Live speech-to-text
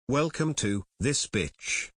Welcome to This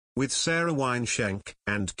Bitch with Sarah Wineshank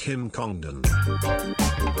and Kim Congdon.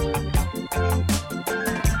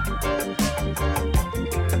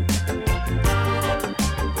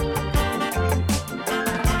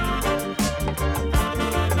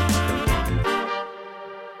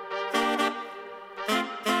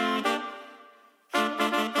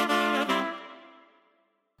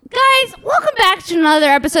 Guys, welcome back to another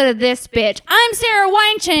episode of This Bitch. I'm Sarah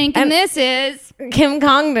Wineshank, and this is Kim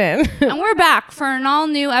Congdon. and we're back for an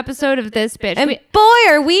all-new episode of This Bitch. And boy,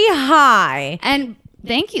 are we high. And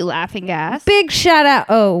thank you, Laughing Gas. Big shout out.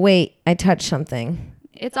 Oh, wait. I touched something.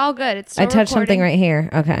 It's all good. It's still I touched recording. something right here.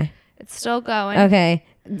 Okay. It's still going. Okay.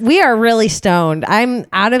 We are really stoned. I'm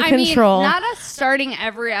out of control. I mean, not us starting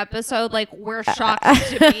every episode like we're shocked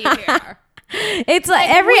to be here. It's like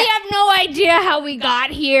We have no idea how we got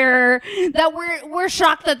here. That we're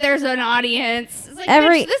shocked that there's an audience. It's like,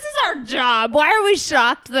 bitch, this is our job. Why are we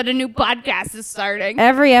shocked that a new podcast is starting?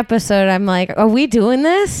 every episode I'm like, are we doing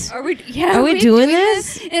this? Are we doing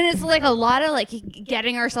this? And it's like a lot of like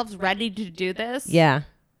getting ourselves ready to do this. Yeah.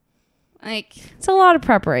 Like It's a lot of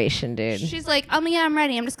preparation, dude. she's like, yeah, I'm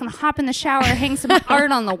ready. I'm just gonna hop in the shower, hang some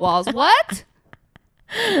art on the walls. What?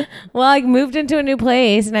 Well, I moved into a new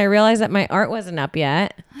place and I realized that my art wasn't up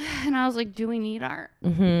yet. And I was like, do we need art?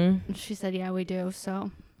 Mm-hmm. And she said, yeah, we do.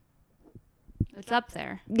 So it's up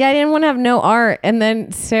there. Yeah, I didn't want to have no art. And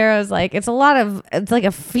then Sarah was like, it's like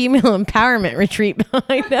a female empowerment retreat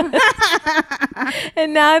behind us.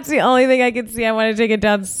 And now it's the only thing I can see. I want to take it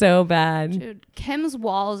down so bad. Dude, Kim's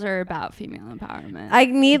walls are about female empowerment. I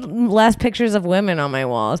need less pictures of women on my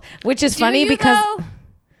walls, which is Do funny you, because... though?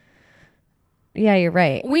 Yeah, you're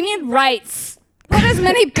right. We need rights. Put as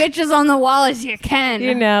many bitches on the wall as you can.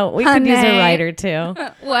 You know, we could use a Honey. writer too.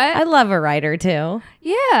 What? I love a writer too.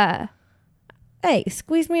 Yeah. Hey,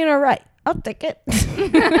 squeeze me in a right. I'll take it.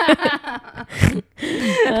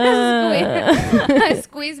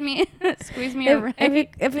 Squeeze me a right.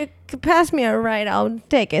 If you could pass me a right, I'll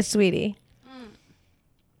take it, sweetie.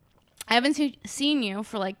 I haven't seen you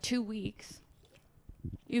for like 2 weeks.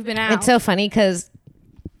 You've been out. It's so funny because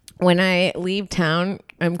when I leave town,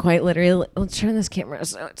 I'm quite literally. Let's turn this camera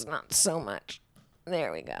so it's not so much.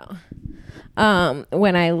 There we go.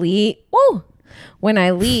 When I leave,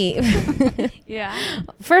 Yeah.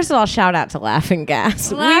 first of all, shout out to Laughing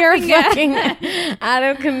Gas. Laughing we are fucking out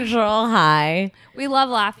of control high. We love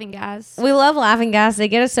Laughing Gas. We love Laughing Gas. They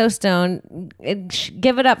get us so stoned.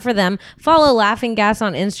 Give it up for them. Follow Laughing Gas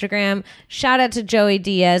on Instagram. Shout out to Joey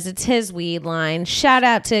Diaz. It's his weed line. Shout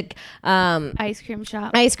out to Ice Cream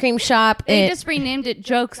Shop. Ice Cream Shop. They just renamed it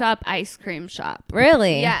Jokes Up Ice Cream Shop.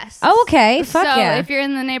 Really? Yes. Oh, okay. Fuck so yeah. if you're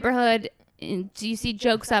in the neighborhood, and you see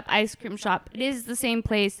Jokes Up Ice Cream Shop, it is the same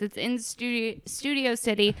place. It's in Studio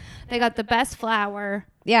City. They got the best flour.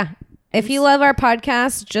 Yeah. If you love our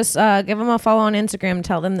podcast, just give them a follow on Instagram.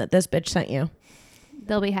 Tell them that this bitch sent you.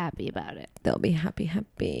 They'll be happy about it. They'll be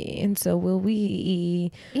happy. And so will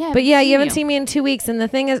we. Yeah. But yeah, you haven't seen me in 2 weeks. And the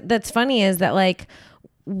thing is that's funny is that like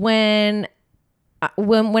when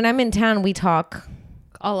I'm in town, we talk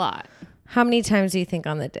a lot. How many times do you think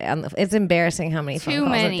on the day? It's embarrassing how many phone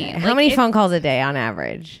calls many. a day. Like How many phone calls a day on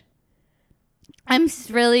average? I'm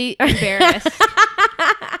really embarrassed.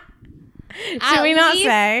 Should we not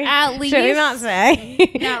say? At least. Should we not say?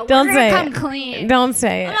 No, Don't we're say gonna it. come clean. Don't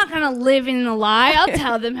say I'm it. not gonna live in a lie. I'll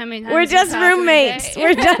tell them how many times. We're we just talk in a roommates. day.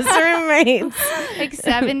 We're just roommates. Like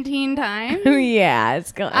 17 times. Yeah,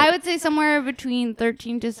 it's good. I would say somewhere between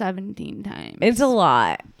 13 to 17 times. It's a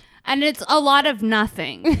lot. And it's a lot of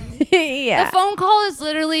nothing. Yeah. The phone call is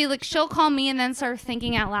literally like she'll call me and then start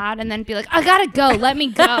thinking out loud and then be like, I gotta go, let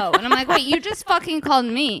me go. And I'm like, wait, you just fucking called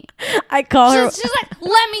me. I call her. She's like,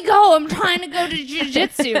 let me go. I'm trying to go to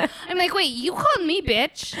jujitsu. I'm like, wait, you called me,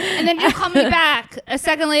 bitch. And then you call me back a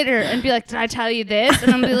second later and be like, did I tell you this?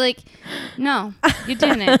 And I'm be like, no, you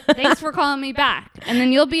didn't. Thanks for calling me back. And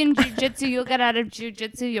then you'll be in jujitsu. You'll get out of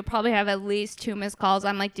jujitsu. You'll probably have at least 2 missed calls.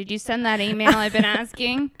 I'm like, did you send that email I've been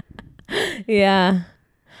asking? Yeah.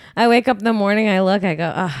 I wake up in the morning, I look, I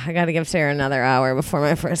go, oh, I got to give Sarah another hour before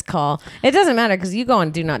my first call. It doesn't matter because you go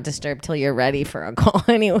on Do Not Disturb till you're ready for a call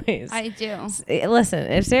anyways. I do.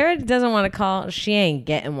 Listen, if Sarah doesn't want to call, she ain't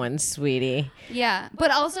getting one, sweetie. Yeah.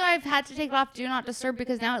 But also I've had to take it off Do Not Disturb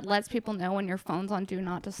because now it lets people know when your phone's on Do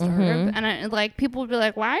Not Disturb. And like people would be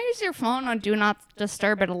like, why is your phone on Do Not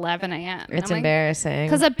Disturb at 11 a.m.? It's embarrassing.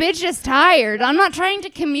 Because a bitch is tired. I'm not trying to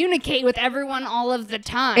communicate with everyone all of the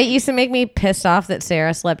time. It used to make me pissed off that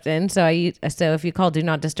Sarah slept in. So if you call Do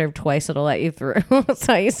Not Disturb twice, it'll let you through.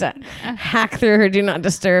 So I used to hack through her Do Not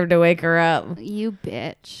Disturb to wake her up. You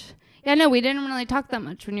bitch. Yeah, no, we didn't really talk that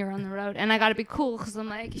much when you were on the road. And I got to be cool because I'm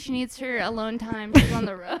like, she needs her alone time. She's on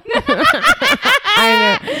the road.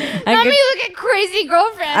 I know. Not me looking crazy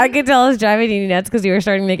girlfriend. I could tell I was driving you nuts because you were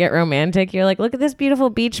starting to get romantic. You're like, look at this beautiful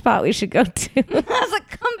beach spot we should go to. I was like,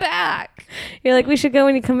 come back. You're like, we should go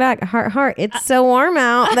when you come back. Heart, it's so warm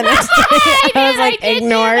out. The next day, I was like,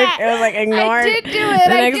 ignored. It was like, ignored. I did do it. The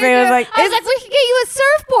next day, I was like, we could get you a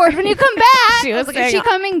surfboard when you come back. She I was was like, is she saying-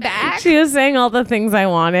 coming back? She was saying all the things I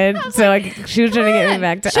wanted. So she was trying to get me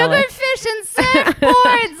back to LA. Sugarfish and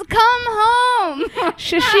surfboards, come home.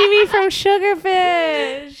 Sashimi from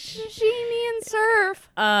Sugarfish. Sashimi and surf.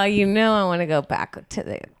 You know I want to go back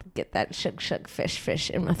to get that shug fish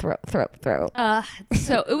in my throat.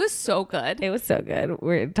 So it was so good. It was so good.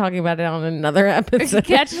 We're talking about it on another episode.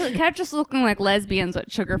 Catch us looking like lesbians at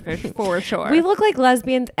Sugarfish for sure. We look like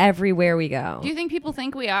lesbians everywhere we go. Do you think people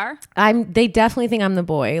think we are? They definitely think I'm the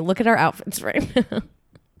boy. Look at our outfits right now.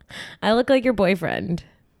 I look like your boyfriend.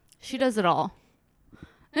 She does it all.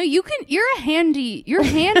 No, you're handy. You're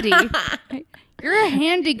handy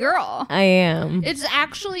girl. I am. It's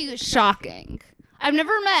actually shocking. I've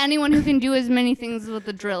never met anyone who can do as many things with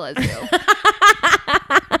the drill as you.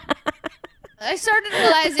 I started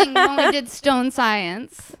realizing when we did stone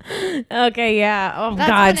science. Okay, yeah. Oh, That's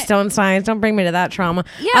God, when stone science. Don't bring me to that trauma.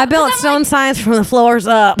 Yeah, I built 'cause I'm stone science from the floors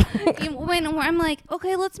up. When I'm like,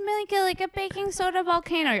 okay, let's make it like a baking soda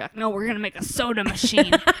volcano. You're like, no, we're going to make a soda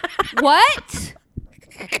machine. What?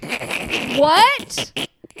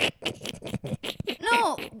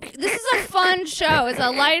 No, this is a fun show. It's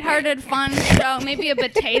a lighthearted, fun show. Maybe a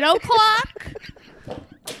potato clock.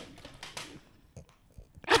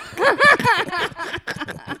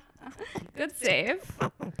 Good save.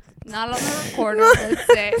 Not on the recorder. Good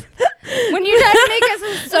save. When you tried to make us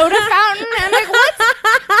a soda fountain, I'm like,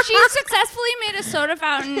 what? She successfully made a soda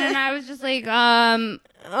fountain, and I was just like,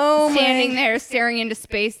 standing there staring into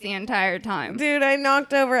space the entire time. Dude, I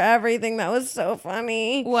knocked over everything. That was so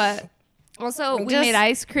funny. What? Also, we made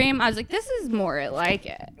ice cream. I was like, this is more like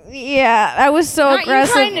it. Yeah, I was so Not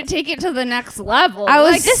aggressive. you trying to take it to the next level. I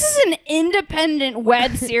was- like, this is an independent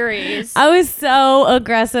web series. I was so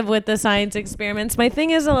aggressive with the science experiments. My thing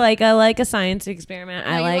is, I like a science experiment.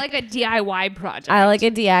 No, I you like a DIY project. I like a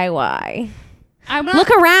DIY. I'm not, Look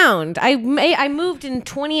around. I moved in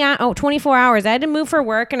 24 hours. I had to move for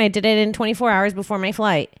work, and I did it in 24 hours before my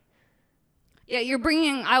flight. Yeah, you're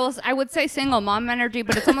bringing. I would say single mom energy,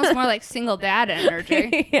 but it's almost more like single dad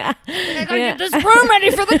energy. Yeah. I gotta get this room ready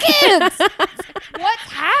for the kids.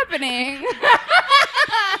 What's happening?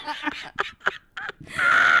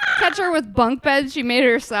 Catch her with bunk beds she made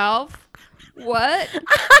herself. What?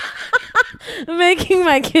 Making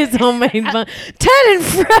my kids homemade bun. Ted and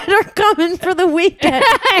Fred are coming for the weekend.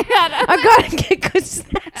 I gotta get good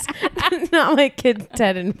snacks. Not my kids,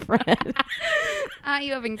 Ted and Fred.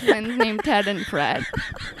 You having twins named Ted and Fred.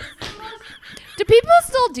 Do people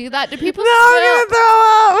still do that? Do people I'm gonna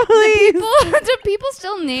throw up, please. do people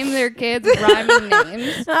still name their kids rhyming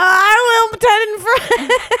names? I will, Ted and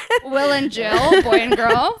Fred. Will and Jill, boy and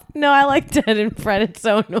girl. No, I like Ted and Fred. It's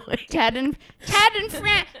so annoying. Ted and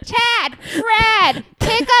Fred. Ted, Fred,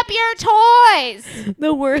 pick up your toys.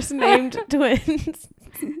 The worst named twins.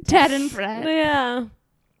 Ted and Fred. Yeah.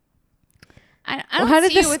 I don't How did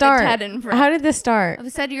see this you with start? a Ted and Fred. How did this start? I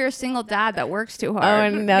said you're a single dad that works too hard. Oh,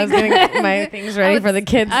 and I was getting my things ready for the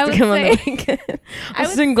kids I to would come on the say- weekend. I A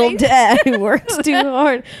would single say- dad who works too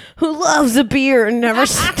hard, who loves a beer and never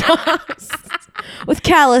stops, with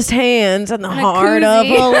calloused hands and the heart of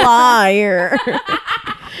koozie. a liar.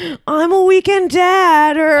 I'm a weekend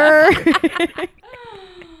dadder.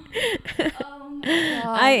 Oh my God.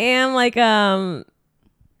 I am like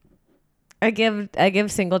I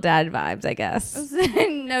give single dad vibes, I guess.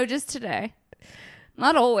 No, just today.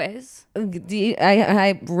 Not always.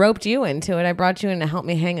 I roped you into it. I brought you in to help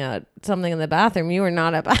me hang out something in the bathroom. You were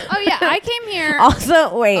not about. Oh yeah, I came here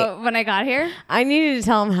Also, wait. when I got here. I needed to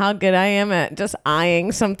tell him how good I am at just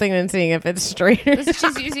eyeing something and seeing if it's straight or not.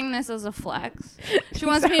 She's using this as a flex. She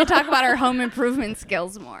wants me to talk about her home improvement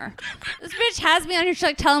skills more. This bitch has me on here. She's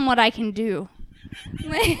like, tell him what I can do.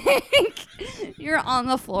 Like, you're on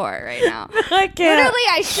the floor right now. I can't. Literally,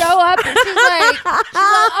 I show up and she's like,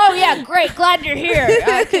 oh yeah, great, glad you're here.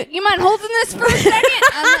 You mind holding this for a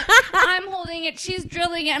second? I'm holding it. She's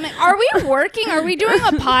drilling it. I'm like, are we working? Are we doing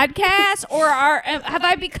a podcast? Or have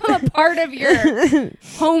I become a part of your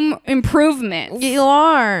home improvement? You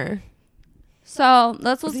are. So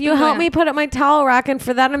that's what's You helped me put up my towel rack, and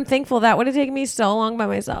for that I'm thankful. That would have taken me so long by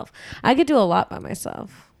myself. I could do a lot by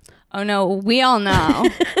myself. Oh no, we all know.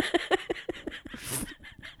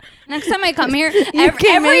 Next time I come here, came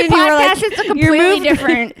every in and you were like, podcast it's a "You're completely moving."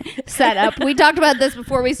 different setup. We talked about this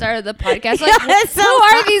before we started the podcast. Like, Yeah, it's so who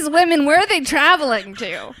fun. are these women? Where are they traveling to?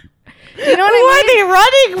 You know Who what I mean?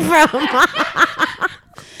 are they running from?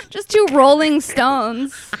 Just two Rolling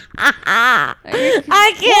Stones. I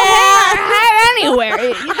can't. Anywhere.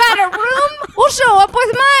 You got a room? We'll show up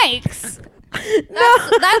with mics.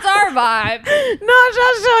 That's our vibe. Not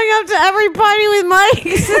just showing up to every party with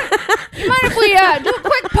mics. You mind if we do a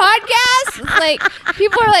quick podcast? It's like,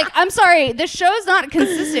 people are like, I'm sorry, the show's not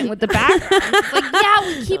consistent with the background. It's like, yeah,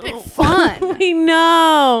 we keep it fun. We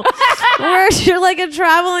know. You're like a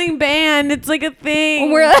traveling band. It's like a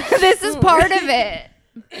thing. This is part of it.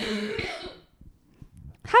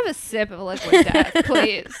 Have a sip of liquid death,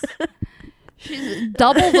 please. She's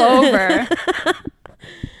doubled over.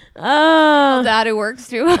 Oh, Dad who works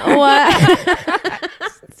too hard. what?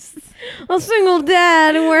 A single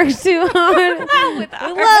dad who works too hard.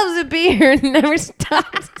 Who loves a beer and never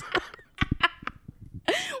stops.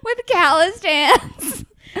 With calloused hands.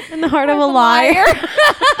 In the heart of a liar.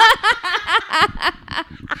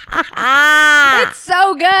 It's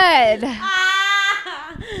so good.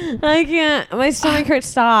 I can't. My stomach hurts.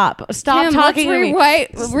 Stop Kim, talking to me.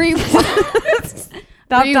 Stop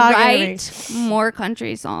talking to me. Rewrite more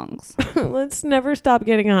country songs. Let's never stop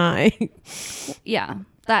getting high. Yeah,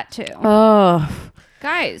 that too. Oh,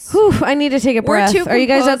 Guys, whew, I need to take a breath. two Are you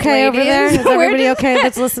guys composed okay over there? ladies. Is We're everybody just- okay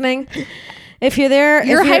that's listening? If you're there,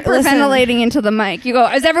 you're if listen, hyperventilating into the mic. You go,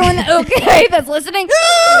 is everyone okay that's listening?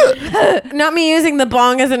 not me using the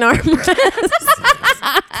bong as an armrest.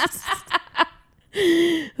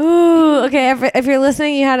 Ooh, okay. If you're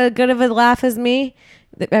listening, you had as good of a laugh as me.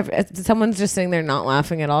 If someone's just sitting there not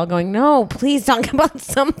laughing at all, going, "No, please talk about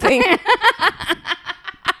something."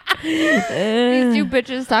 These two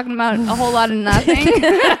bitches talking about a whole lot of nothing.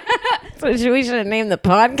 So we should have named the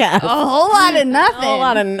podcast. A whole lot of nothing. A whole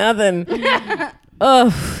lot of nothing.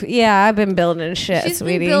 Oh, yeah, I've been building shit, She's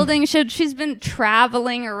sweetie. been building shit. She's been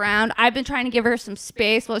traveling around. I've been trying to give her some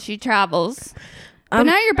space while she travels. But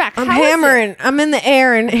now you're back. I'm How is it? hammering. I'm in the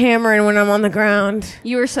air and hammering when I'm on the ground.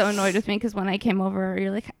 You were so annoyed with me because when I came over,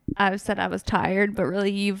 you're like, I said I was tired, but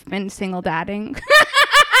really you've been single dadding.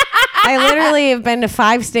 I literally have been to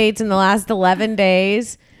 5 states in the last 11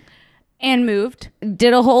 days. And moved.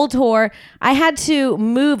 Did a whole tour. I had to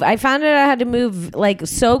move. I found out I had to move like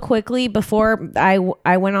so quickly before I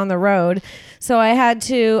went on the road. So I had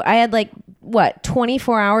like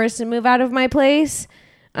 24 hours to move out of my place.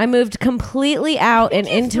 I moved completely out and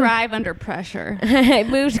into Thrive under pressure. I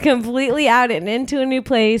moved completely out and into a new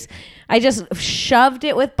place. I just shoved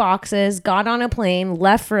it with boxes, got on a plane,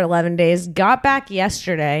 left for 11 days, got back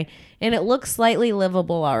yesterday, and it looks slightly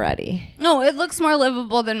livable already. No, it looks more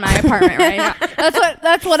livable than my apartment right now.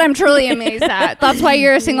 That's what I'm truly amazed at. That's why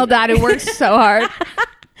you're a single dad who works so hard.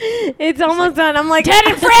 It's almost done. I'm like, Ted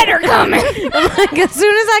and Fred are coming. I'm like, as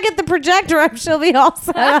soon as I get the projector up, she'll be all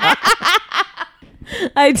set up.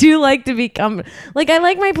 I do like to become like I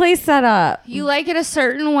like my place set up. You like it a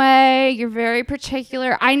certain way. You're very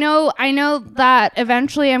particular. I know that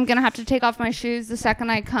eventually I'm gonna have to take off my shoes the second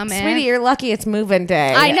I come in. Sweetie, you're lucky it's moving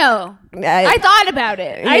day. I know. I thought about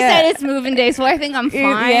it. I Yeah. said it's moving day, so I think I'm fine.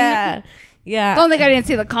 Yeah. Yeah. Don't think I didn't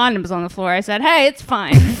see the condoms on the floor. I said, hey, it's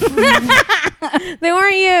fine. They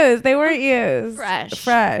weren't used.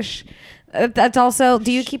 Fresh. That's also,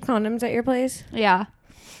 do you keep condoms at your place? Yeah.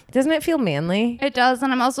 Doesn't it feel manly? It does,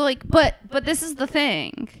 and I'm also like, but this is the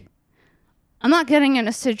thing. I'm not getting in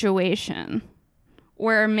a situation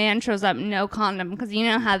where a man shows up no condom, because you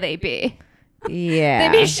know how they be.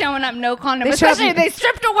 Yeah. They be showing up no condom, They show up- especially if they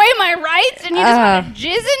stripped away my rights and you just want to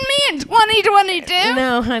jizz in me in 2022.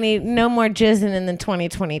 No, honey, no more jizzing in the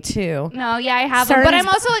 2022. No, yeah, I have them. But I'm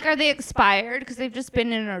also like, are they expired? Because they've just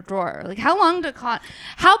been in a drawer. Like, how long to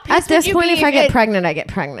how pissed At this would you point, be if I get it- pregnant, I get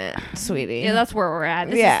pregnant, sweetie. Yeah, that's where we're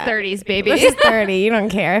at. This Yeah. is 30s, baby. This is 30. You don't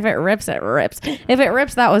care. If it rips, it rips. If it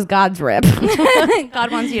rips, that was God's rip.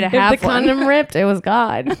 God wants you to If have the one. condom ripped, it was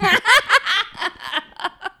God.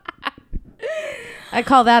 I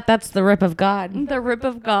call that's the rip of God. The rip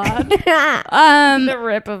of God. The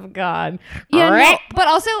rip of God. Yeah, no, Right. but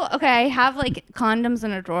also, okay, I have like condoms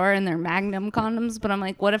in a drawer and they're Magnum condoms, but I'm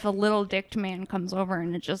like, what if a little dicked man comes over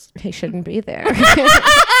and it just... He shouldn't be there.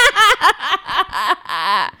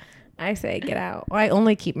 I say get out. I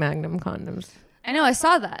only keep Magnum condoms. I know, I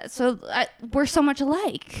saw that. So we're so much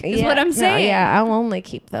alike, is what I'm No, saying. yeah, I'll only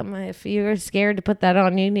keep them. If you're scared to put that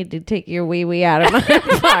on, you need to take your wee out of my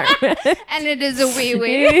apartment. And it is a wee You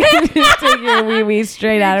wee. need to take your wee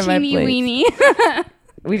straight out of my Teeny place. weeny.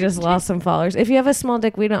 We just lost some followers. If you have a small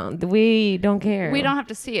dick, we don't care. We don't have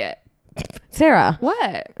to see it. Sarah.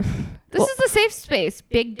 What? This is a safe space.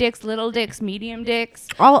 Big dicks, little dicks, medium dicks,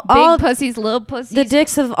 All big pussies, little pussies. the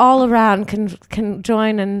dicks of all around can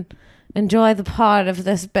join and enjoy the pod of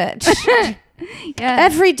this bitch. Yeah.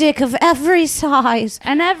 Every dick of every size,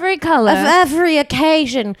 And every color. of every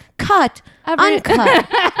occasion, cut, uncut,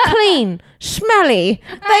 clean, smelly.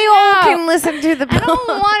 They all know. can listen to the I pod. don't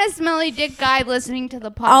want a smelly dick guy listening to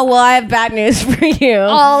the podcast. Oh, well, I have bad news for you.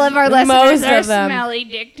 All of our listeners Most are of them. smelly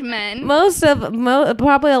dicked men.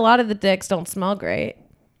 Probably a lot of the dicks don't smell great.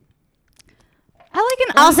 I like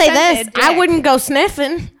an I'll say this. unscented I dick. wouldn't go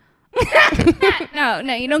sniffing. No,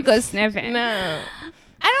 you don't go sniffing. No.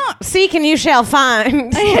 I don't. Seek and you shall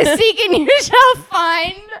find. Seek and you shall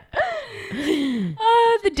find.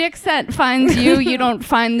 The dick scent finds you. You don't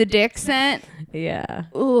find the dick scent. Yeah.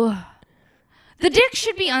 Ooh. The dick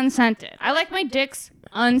should be unscented. I like my dicks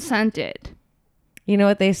unscented. You know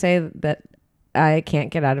what they say that I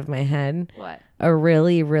can't get out of my head? What? A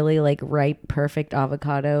really, really like ripe, perfect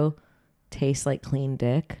avocado tastes like clean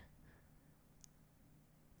dick.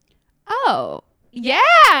 Oh, yeah,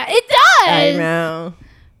 it does. I know.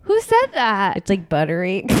 Who said that? It's like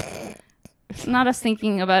buttery. It's not us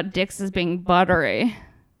thinking about dicks as being buttery.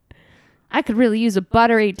 I could really use a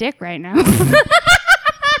buttery dick right now.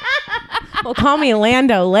 Well, call me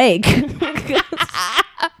Lando Lake. Give me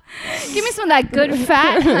some of that good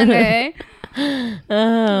fat, honey.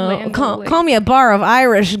 Oh, Lando Lake. call me a bar of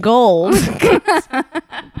Irish gold.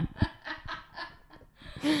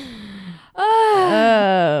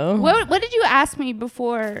 Oh. What did you ask me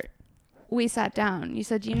before we sat down? You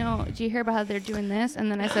said, do you hear about how they're doing this?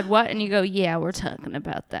 And then I said, what? And you go, yeah, we're talking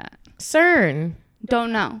about that. CERN.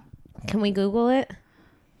 Don't know. Can we Google it?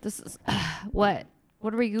 This is what?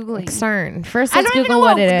 What are we Googling? CERN. First, I let's don't even Google know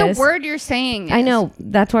what it is. the word you're saying is. I know.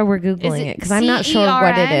 That's why we're Googling Is it, because I'm not sure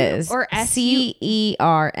what it CERN is. or SU?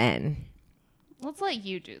 CERN. Let's let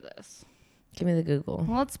you do this. Give me the Google.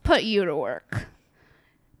 Let's put you to work.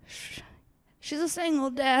 She's a single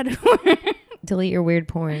dad. Delete your weird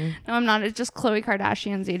porn. No, I'm not. It's just Khloe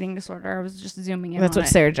Kardashian's eating disorder. I was just zooming in That's on what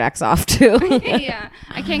it. Sarah jacks off to. Yeah.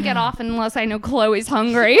 I can't get off unless I know Chloe's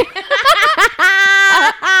hungry.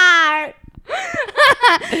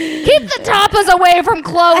 Keep the tapas away from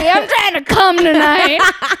Chloe. I'm trying to come tonight.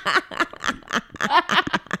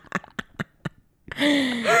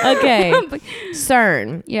 Okay.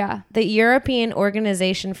 CERN. Yeah. The European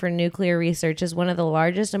Organization for Nuclear Research is one of the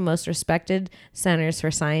largest and most respected centers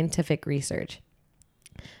for scientific research.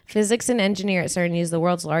 Physics and engineers at CERN use the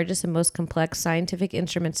world's largest and most complex scientific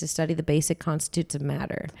instruments to study the basic constituents of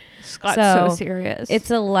matter. Scott's so serious. It's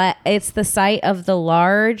the site of the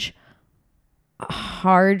Large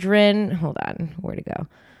Hadron. Hold on, where'd it go?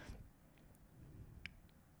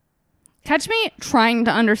 Catch me trying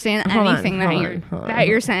to understand Hold on, anything hold on. that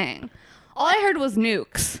you're saying. All I heard was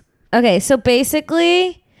nukes. Okay, so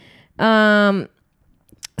basically, CERN's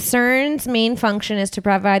main function is to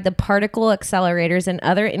provide the particle accelerators and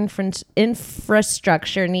other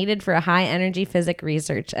infrastructure needed for high energy physics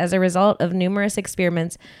research. As a result of numerous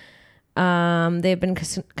experiments, they've been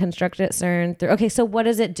constructed at CERN. Okay, so what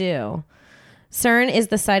does it do? CERN is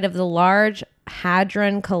the site of the Large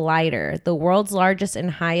Hadron Collider, the world's largest and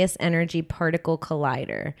highest energy particle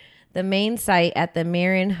collider. The main site at the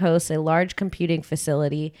Marion hosts a large computing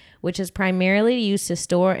facility, which is primarily used to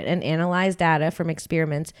store and analyze data from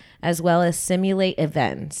experiments as well as simulate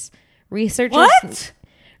events. Researchers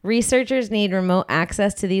need remote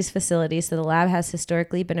access to these facilities, so the lab has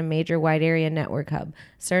historically been a major wide area network hub.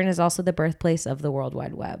 CERN is also the birthplace of the World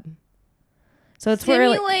Wide Web. So it's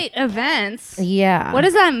Simulate events. Yeah. What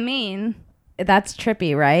does that mean? That's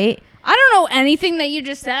trippy, right? I don't know anything that you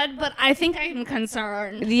just said, but I think I'm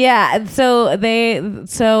concerned. Yeah, so I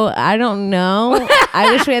don't know. I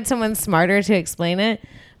wish we had someone smarter to explain it,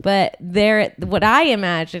 but what I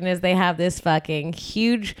imagine is they have this fucking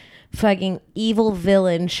huge fucking evil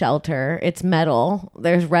villain shelter. It's metal.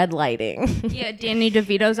 There's red lighting. Yeah, Danny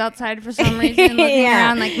DeVito's outside for some reason looking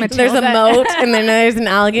around like Matilda. There's a moat, and then there's an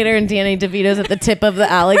alligator, and Danny DeVito's at the tip of the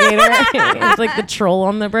alligator. It's like the troll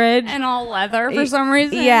on the bridge. And all leather for some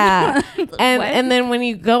reason. Yeah. What? and then when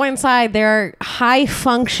you go inside, there are high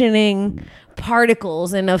functioning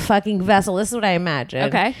particles in a fucking vessel. This is what I imagine.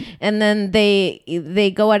 Okay. And then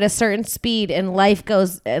they go at a certain speed, and life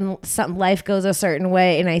goes a certain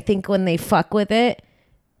way. And I think when they fuck with it,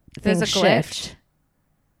 There's things a glitch. shift.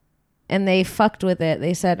 And they fucked with it.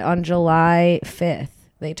 They said on July 5th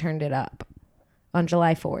they turned it up. On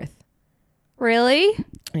July 4th. Really?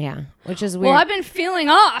 Yeah, which is weird. Well, I've been feeling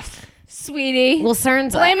off, sweetie. Well,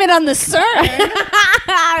 CERN's Blame it on the CERN.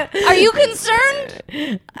 Are you concerned?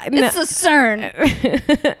 It's a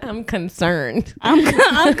CERN. I'm concerned. I'm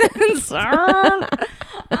concerned.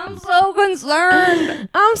 I'm so concerned.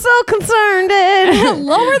 I'm so concerned.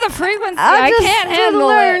 Lower the frequency. I can't handle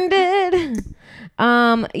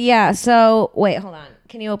it. Yeah. So wait, hold on.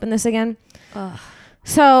 Can you open this again?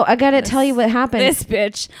 So I gotta tell you what happened. This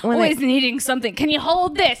bitch always needing something. Can you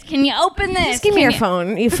hold this? Can you open this? Just give me your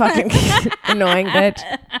phone, you fucking annoying bitch.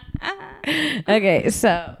 Okay,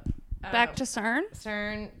 so Back to CERN.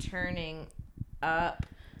 CERN turning up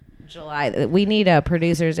July. We need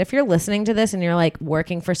producers. If you're listening to this and you're like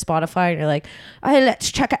working for Spotify and you're like, oh,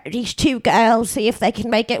 let's check out these two girls, see if they can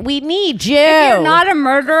make it. We need you. If you're not a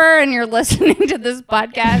murderer and you're listening to this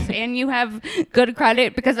podcast and you have good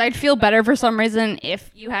credit, because I'd feel better for some reason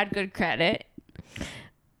if you had good credit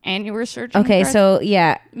and you were searching. Okay, so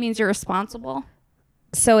yeah. It means you're responsible.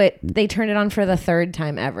 So they turned it on for the third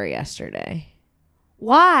time ever yesterday.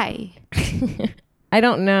 Why? I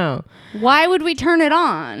don't know. Why would we turn it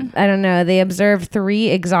on? I don't know. They observed 3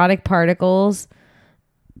 exotic particles,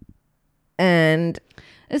 and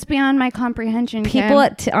it's beyond my comprehension. People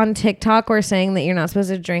on TikTok were saying that you're not supposed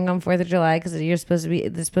to drink on 4th of July because you're supposed to be.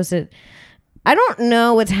 They're supposed to. I don't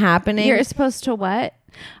know what's happening. You're supposed to what?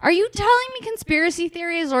 Are you telling me conspiracy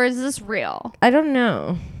theories or is this real? I don't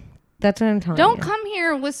know. That's what I'm telling you. Don't come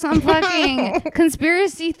here with some fucking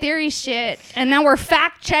conspiracy theory shit, and now we're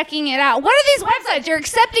fact checking it out. What are these websites? You're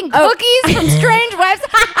accepting cookies from strange websites.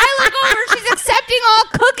 I look over, she's accepting all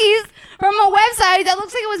cookies from a website that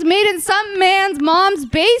looks like it was made in some man's mom's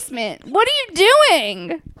basement. What are you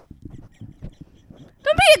doing?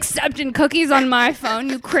 Don't be accepting cookies on my phone,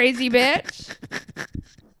 you crazy bitch.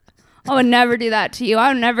 I would never do that to you.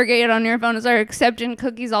 I would never get it on your phone and start accepting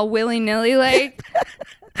cookies all willy-nilly like.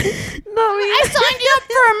 I signed you up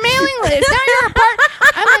for a mailing list. Now you're a part.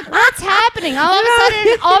 I'm like, what's happening? All of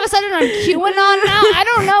a sudden, I'm QAnon now. I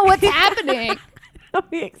don't know what's happening. I'll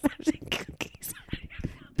be accepting cookies.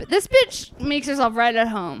 But this bitch makes herself right at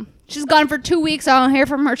home. She's gone for 2 weeks. I don't hear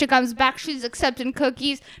from her. She comes back. She's accepting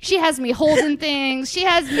cookies. She has me holding things. She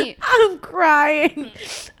has me. I'm crying.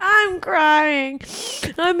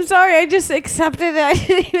 I'm sorry. I just accepted it. I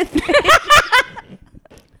didn't even think.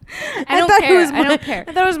 I don't care.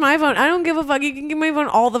 I thought it was my phone. I don't give a fuck. You can give my phone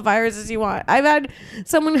all the viruses you want. I've had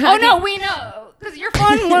someone hack. Oh, no, we know. Because your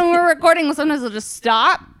phone, when we're recording, sometimes it'll just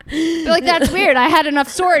stop. Be like, that's weird. I had enough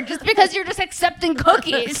storage just because you're just accepting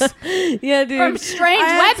cookies. Yeah, dude. From strange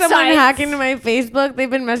websites. Someone hack into my Facebook. They've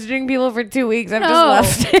been messaging people for 2 weeks. I've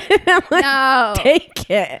just left it. I'm like, no. Take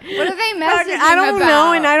it. What are they messaging I don't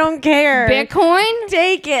know and I don't care. Bitcoin?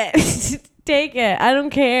 Take it. Take it. I don't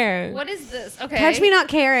care. What is this? Okay. Catch me not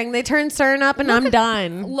caring. They turn CERN up and I'm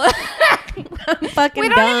done. I'm fucking done. We don't even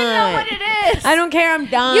know what it is. I don't care. I'm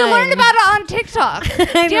done. You learned about it on TikTok.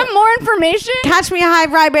 Do you have more information? Catch me a high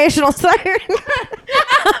vibrational CERN.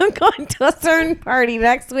 I'm going to a CERN party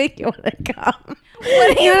next week. You want to come?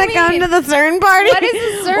 What do you want to come to the CERN party? What is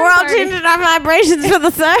a CERN We're all party? changing our vibrations for the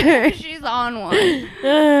CERN. She's on one.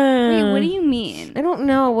 Wait, what do you mean? I don't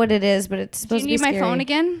know what it is, but it's supposed to be Do you need my phone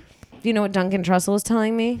again? Do you know what Duncan Trussell was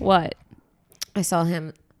telling me? What? I saw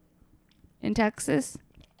him in Texas.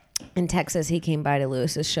 In Texas, he came by to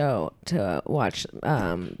Lewis's show to watch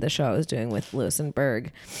the show I was doing with Lewis and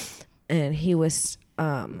Berg, and he was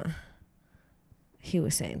saying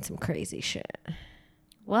some crazy shit.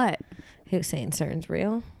 What? He was saying CERN's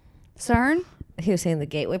real. CERN? He was saying the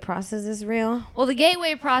gateway process is real. Well, the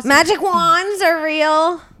gateway process. Magic wands are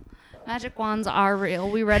real. Magic wands are real.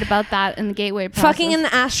 We read about that in the gateway process. Fucking in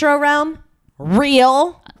the astro realm,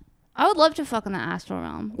 real. I would love to fuck in the astral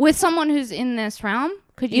realm with someone who's in this realm.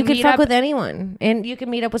 Could you could fuck with anyone, and you could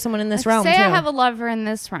meet up with someone in this realm say too. I have a lover in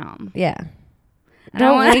this realm. Yeah.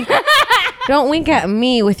 Don't wink at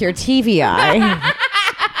me with your TV eye.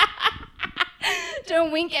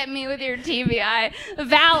 Don't wink at me with your TV eye.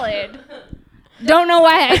 Valid. Don't know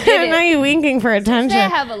why I did it. Not you winking for attention. Say I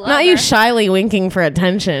have a lover. Not you shyly winking for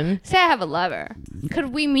attention. Say I have a lover.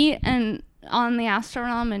 Could we meet on the astral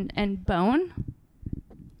realm and bone?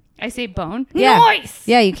 I say bone. Yeah. Nice.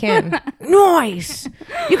 Yeah, you can. Nice.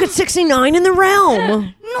 You could 69 in the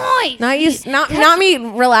realm. Nice. Not me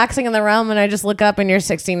relaxing in the realm and I just look up and you're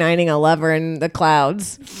 69ing a lover in the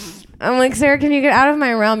clouds. I'm like, Sarah, can you get out of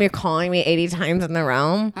my realm? You're calling me 80 times in the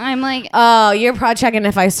realm. I'm like, oh, you're probably checking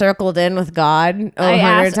if I circled in with God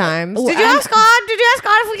 100 times. Did you ask God? Did you ask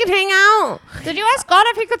God if we could hang out? Did you ask God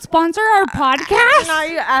if he could sponsor our podcast? Are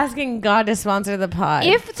you asking God to sponsor the pod?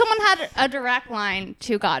 If someone had a direct line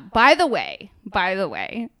to God, by the way, by the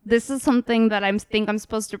way. This is something that I think I'm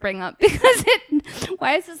supposed to bring up because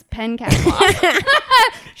why is this pen cap off?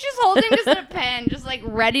 She's holding just a pen, just like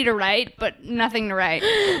ready to write, but nothing to write.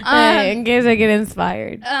 Hey, in case I get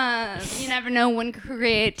inspired. You never know when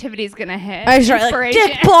creativity is gonna hit. I just write like Inspiration.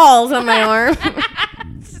 dick balls on my arm.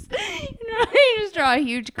 You just draw a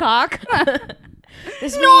huge cock.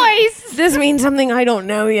 This Noise. This means something I don't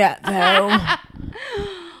know yet, though.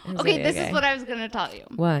 Okay, this is what I was gonna tell you.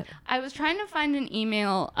 What? I was trying to find an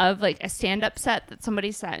email of like a stand-up set that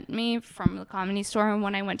somebody sent me from the Comedy Store, and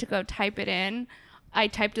when I went to go type it in, I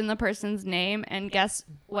typed in the person's name, and guess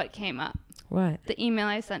what came up? What? The email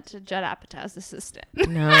I sent to Judd Apatow's assistant.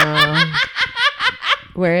 No.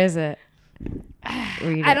 Where is it?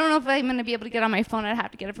 Read I it. don't know if I'm gonna be able to get on my phone. I'd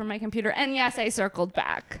have to get it from my computer. And yes, I circled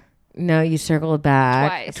back. No, you circled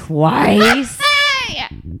back. Twice. Twice? Yeah.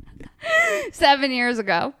 7 years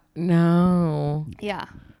ago. No. Yeah.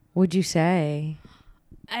 What'd you say?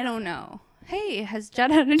 I don't know. Hey, has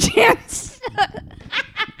Judd had a chance?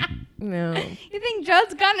 No. You think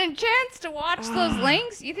Judd's gotten a chance to watch those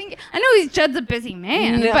links? You think? I know Judd's a busy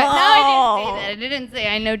man, but no, I didn't say that. I didn't say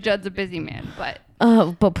I know Judd's a busy man, but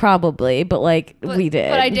But probably. But like we did.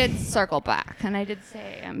 But I did circle back, and I did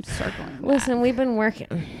say I'm circling back. Listen, we've been working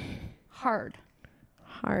hard.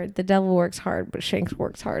 hard. The devil works hard, but Shanks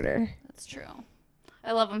works harder. That's true.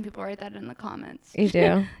 I love when people write that in the comments. You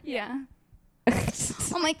do. Yeah.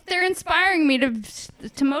 I'm like, they're inspiring me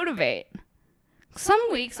to motivate. Some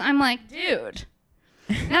weeks I'm like, dude,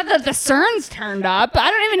 now that the CERN's turned up,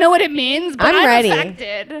 I don't even know what it means, but I'm ready.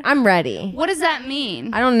 affected. I'm ready. What does that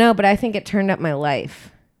mean? I don't know, but I think it turned up my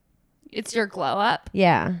life. It's your glow up.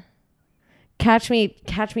 Yeah. Catch me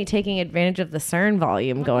taking advantage of the CERN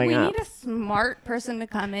volume going up. We need a smart person to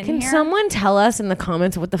come in Can here. someone tell us in the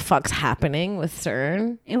comments what the fuck's happening with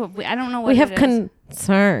CERN? I don't know what We have it is.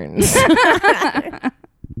 concerns.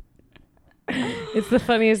 It's the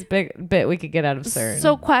funniest bit we could get out of CERN.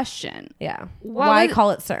 So question. yeah. What Why was-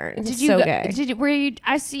 call it CERN? Did It's you so go- gay. were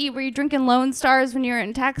you drinking Lone Stars when you were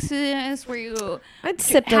in Texas? Were you I'd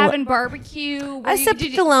sipped having barbecue? I sipped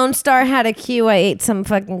the Lone Star, had a Q, I ate some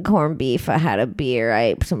fucking corned beef, I had a beer, I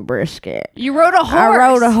ate some brisket. You rode a horse. I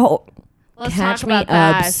rode a horse. Let's Catch talk me about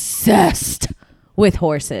that. obsessed with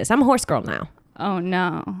horses. I'm a horse girl now. Oh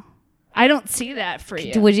no, I don't see that for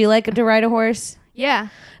you. Would you like to ride a horse? Yeah.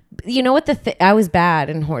 You know what I was bad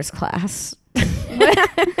in horse class.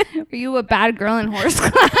 Were you a bad girl in horse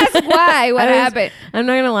class? Why? What happened? I'm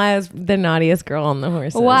not gonna lie, I was the naughtiest girl on the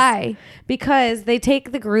horses. Why? Because they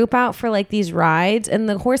take the group out for like these rides and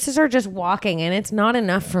the horses are just walking and it's not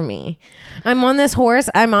enough for me. I'm on this horse,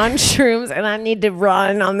 I'm on shrooms and I need to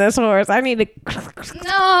run on this horse. I need to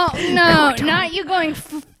No, not you going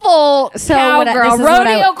full So cowgirl, this is what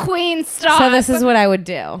rodeo queen style. So this is what I would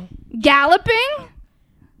do. Galloping.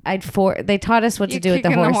 They taught us what to You do with the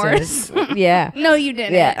kicking the horses. Yeah. No, you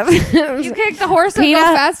didn't. Yeah. You kicked the horse and go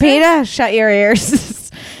faster. PETA, shut your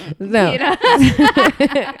ears. No.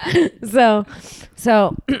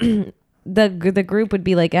 So the group would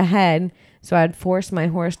be like ahead. So I'd force my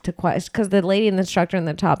horse to quiet because the lady and the instructor on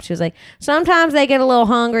the top, she was like, sometimes they get a little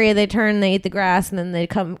hungry, they turn, they eat the grass, and then they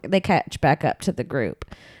catch back up to the group.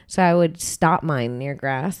 So I would stop mine near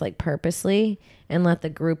grass, like purposely, and let the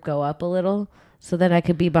group go up a little so that I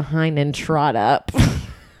could be behind and trot up.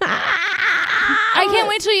 I can't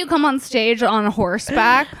wait till you come on stage on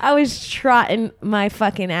horseback. I was trotting my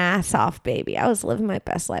fucking ass off, baby. I was living my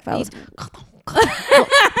best life. I was.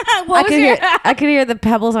 I could hear the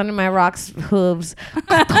pebbles under my rocks hooves.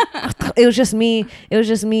 It was just me. It was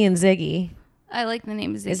just me and Ziggy. I like the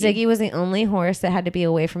name Ziggy. Ziggy was the only horse that had to be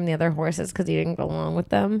away from the other horses because he didn't go along with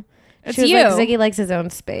them. That's She was you. like, Ziggy likes his own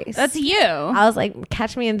space. That's you. I was like,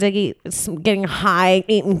 catch me and Ziggy getting high,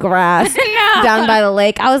 eating grass No. down by the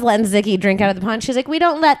lake. I was letting Ziggy drink out of the pond. She's like, we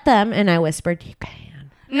don't let them. And I whispered, you can.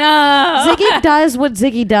 No. Ziggy does what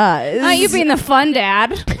Ziggy does. Not you being the fun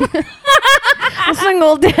dad. A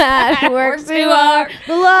single dad who works too hard,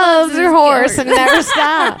 loves her horse and never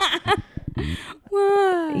stops.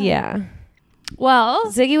 Yeah. Well,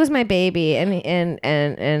 Ziggy was my baby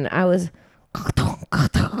and I was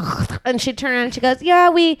and she'd turn around and she goes, yeah,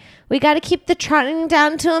 we got to keep the trotting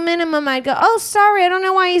down to a minimum. I'd go, oh, sorry, I don't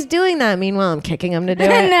know why he's doing that. Meanwhile, I'm kicking him to do it.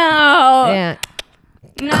 no. Yeah.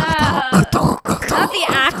 No. Not the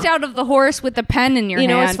act out of the horse with the pen in your hand.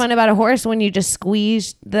 You know what's fun about a horse? When you just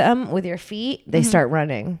squeeze them with your feet, they start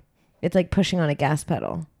running. It's like pushing on a gas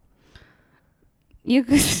pedal. You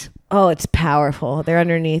could. Oh, it's powerful. They're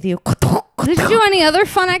underneath you. Did you do any other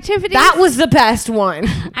fun activities? That was the best one.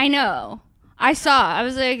 I know. I saw. I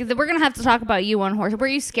was like, we're gonna have to talk about you on horse. Were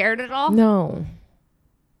you scared at all? No.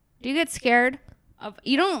 Do you get scared of?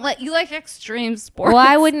 You like extreme sports. Well,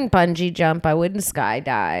 I wouldn't bungee jump. I wouldn't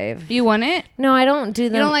skydive. You wouldn't? No, I don't do You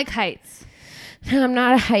them. don't like heights. No, I'm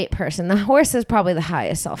not a height person. The horse is probably the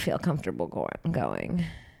highest I'll feel comfortable going.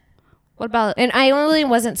 What about? And I only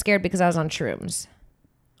wasn't scared because I was on shrooms.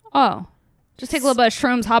 Oh, just take a little bit of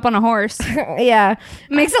shrooms, hop on a horse. Yeah.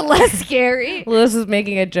 Makes it less scary. Lewis was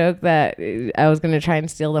making a joke that I was going to try and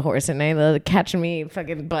steal the horse, and they catch me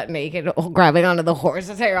fucking butt naked, grabbing onto the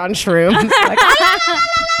horse's hair on shrooms. Like,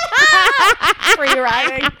 free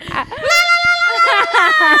riding.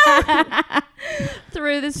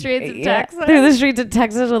 Through the streets of Yeah, Texas. through the streets of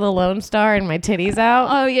Texas with a Lone Star and my titties out.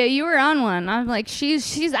 Oh yeah, you were on one. I'm like,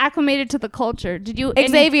 she's acclimated to the culture. Did you?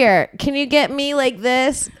 Xavier, can you get me like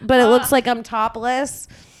this, but it looks like I'm topless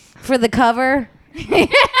for the cover?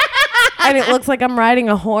 And it looks like I'm riding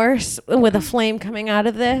a horse with a flame coming out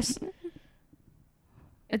of this.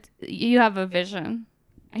 You have a vision.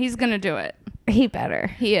 He's gonna do it. He better.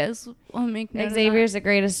 He is. I'll make note of that. Xavier's the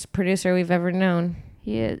greatest producer we've ever known.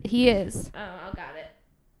 He is. He is. Oh, I got it.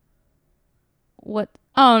 What?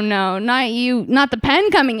 Oh no, not you. Not the pen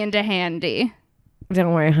coming into handy.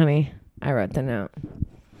 Don't worry, honey. I wrote the note.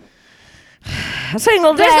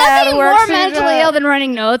 Single There's dad nothing works more his mentally job. ill than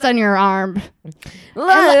running notes on your arm.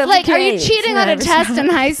 Love Like, are you cakes. cheating on a Never test in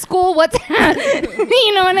high school? What's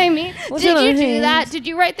you know what I mean? What's Did on you the do hands? that? Did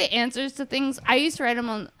you write the answers to things? I used to write them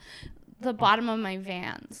on the bottom of my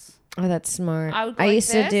Vans. Oh, that's smart. I would go like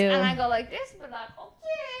used this, to do. and I go like this, but like,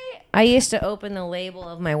 okay. I used to open the label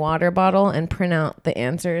of my water bottle and print out the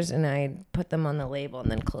answers, and I'd put them on the label and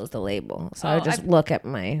then close the label. So I would just look at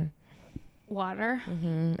my, Water.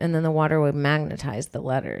 and then the water would magnetize the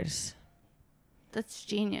letters. That's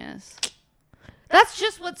genius. That's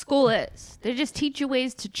just what school is. They just teach you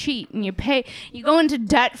ways to cheat, and you go into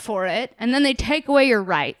debt for it, and then they take away your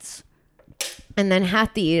rights. And then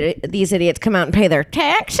half these idiots come out and pay their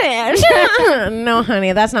taxes. No,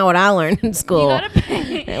 honey, that's not what I learned in school. You gotta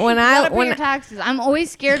pay. When You I gotta pay when your taxes. I'm always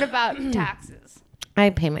scared about taxes. I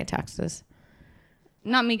pay my taxes.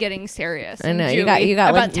 Not me getting serious. I know and you got Jewy like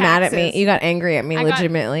about mad at me. taxes. You got angry at me I got-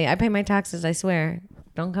 legitimately. I pay my taxes. I swear.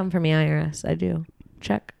 Don't come for me, IRS. I do.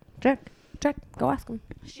 Check. Go ask him.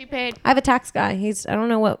 She paid. I have a tax guy. I don't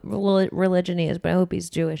know what religion he is, but I hope he's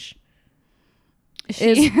Jewish.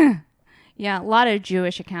 Yeah, a lot of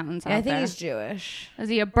Jewish accountants out I think there. he's Jewish. Is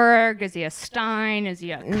he a Berg? Is he a Stein? Is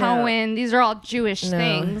he a Cohen? These are all Jewish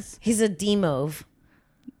things. He's a Dimov.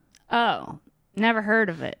 Oh, never heard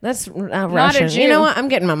of it. That's Russian. Jew. You know what? I'm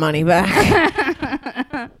getting my money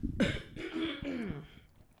back.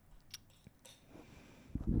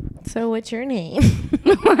 So what's your name?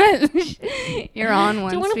 You're on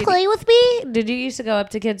one. Do you want to sweetie. play with me? Did you used to go up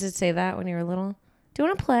to kids and say that when you were little? Do you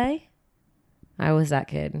want to play? I was that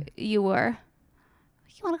kid. You were.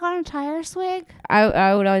 You want to go on a tire swig?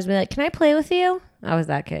 I would always be like, can I play with you? I was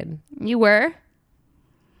that kid. You were.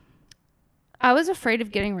 I was afraid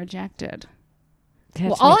of getting rejected.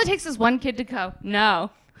 Well, all it takes is one kid to go,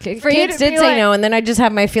 no. For you Kids to did be say like- no, and then I just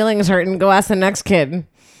have my feelings hurt and go ask the next kid.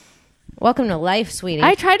 Welcome to life, sweetie.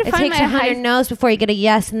 I tried to it find takes my 100 no's before you get a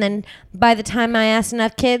yes, and then by the time I ask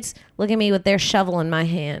enough kids, look at me with their shovel in my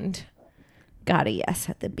hand. Got a yes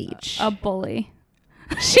at the beach. A bully.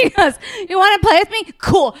 She goes, you want to play with me?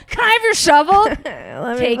 Cool. Can I have your shovel?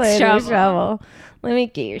 Let me Take play with your shovel. shovel. Let me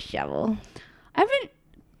get your shovel. I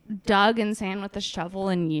haven't dug in sand with a shovel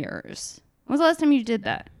in years. When was the last time you did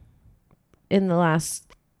that? In the last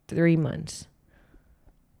 3 months.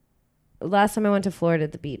 Last time I went to Florida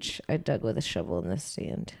at the beach, I dug with a shovel in the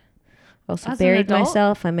sand. Also As an buried adult?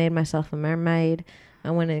 myself. I made myself a mermaid.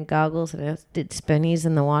 I went in goggles and I did spinnies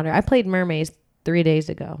in the water. I played mermaids 3 days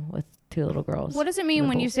ago with 2 little girls. What does it mean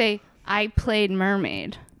when you say, I played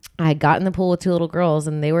mermaid? I got in the pool with 2 little girls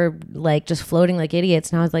and they were like just floating like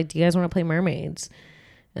idiots. And I was like, do you guys want to play mermaids?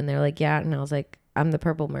 And they're like, yeah. And I was like, I'm the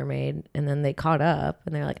purple mermaid. And then they caught up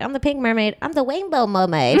and they're like, I'm the pink mermaid. I'm the rainbow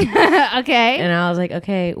mermaid. Okay. And I was like,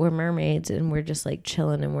 okay, we're mermaids and we're just like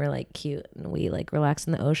chilling and we're like cute and we like relax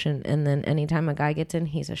in the ocean. And then anytime a guy gets in,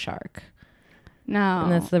 he's a shark. No.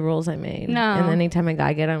 And that's the rules I made. No. And anytime a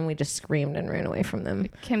guy got on, we just screamed and ran away from them.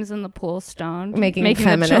 Kim's in the pool stoned. Making the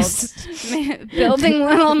feminists. children- building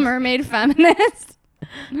little mermaid feminists.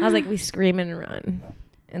 I was like, we scream and run.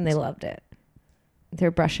 And they loved it.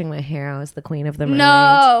 They're brushing my hair. I was the queen of the mermaids.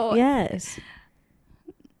 No. Yes.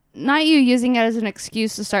 Not you using it as an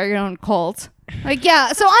excuse to start your own cult. Like,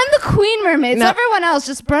 yeah, so I'm the queen mermaid. So No. everyone else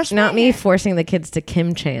just brush Not my me hair. forcing the kids to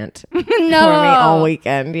Kim chant No. for me all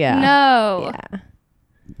weekend. Yeah. No. Yeah.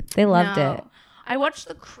 They loved No. it. I watched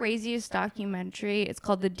the craziest documentary. It's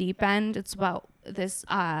called The Deep End. It's about this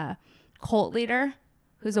cult leader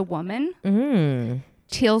who's a woman, Mm.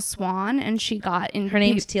 Teal Swan, and she got in Her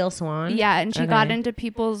name's Teal Swan. yeah, and she got Okay. into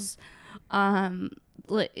people's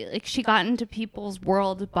like she got into people's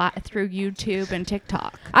world through YouTube and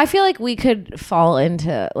TikTok. I feel like we could fall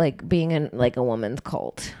into like being in like a woman's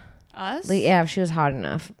cult. Us? Like, yeah, if she was hot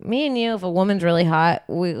enough. Me and you, if a woman's really hot,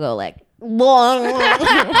 we go like.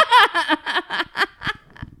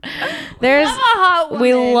 There's Love a hot woman.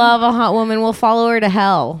 we love a hot woman. We'll follow her to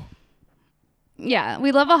hell. Yeah,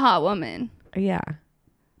 we love a hot woman. Yeah,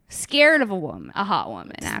 Scared of a hot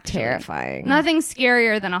woman, actually. terrifying. Nothing's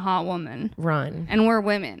scarier than a hot woman. Run. And we're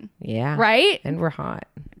women, Yeah. right? And we're hot.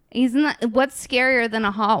 Isn't that what's scarier than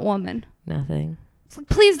a hot woman? Nothing. It's like,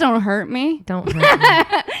 please don't hurt me. Don't hurt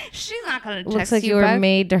me. She's not gonna text Looks like you you were back.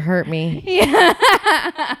 made to hurt me. Yeah.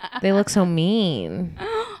 They look so mean.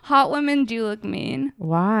 Hot women do look mean.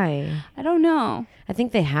 Why? I don't know. I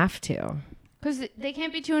think they have to. Because they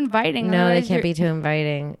can't be too inviting. No, they otherwise can't you're- be too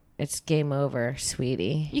inviting. It's game over,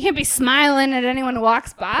 sweetie. You can't be smiling at anyone who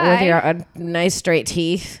walks by. With your nice straight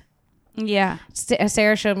teeth. Yeah.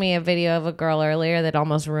 Sarah showed me a video of a girl earlier that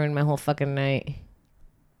almost ruined my whole fucking night.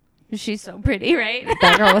 She's so pretty, right?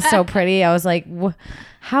 That girl was so pretty. I was like,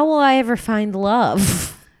 how will I ever find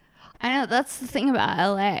love? I know. That's the thing about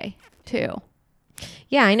LA, too.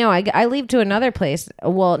 Yeah, I know. I leave to another place.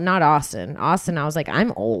 Well, not Austin. Austin, I was like,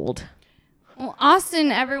 I'm old. Well,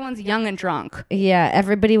 Austin, everyone's young and drunk. Yeah,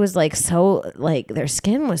 everybody was like so, like their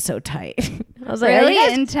skin was so tight. I was like, Really? "Are you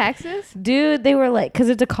guys-" In Texas? Dude, they were like, because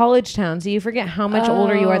it's a college town, so you forget how much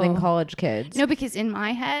older you are than Oh. college kids. No, because in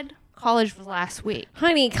my head, college was last week.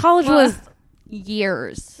 Honey, college was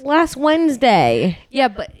Years. last Wednesday. Yeah,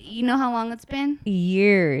 but you know how long it's been?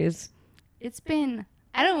 Years. It's been,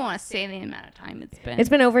 I don't want to say the amount of time it's been. It's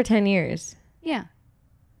been over 10 years. Yeah.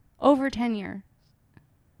 Over 10 years.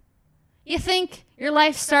 You think your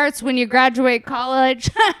life starts when you graduate college?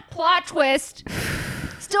 Plot twist.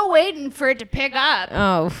 Still waiting for it to pick up.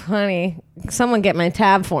 Oh, honey, someone get my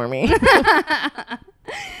tab for me.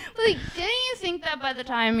 Like, didn't you think that by the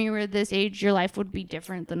time you were this age, your life would be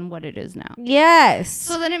different than what it is now? Yes.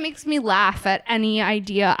 So then it makes me laugh at any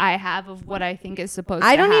idea I have of what I think is supposed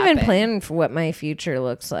I to don't even happen. plan for what my future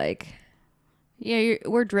looks like. Yeah,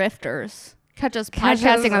 we're drifters. Catch us Catch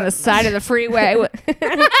podcasting us- on the side of the freeway.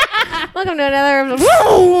 Welcome to another.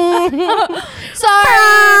 Sorry.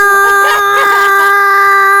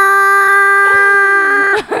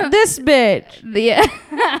 This bitch. Yeah.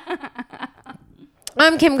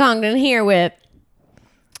 I'm Kim Congdon here with.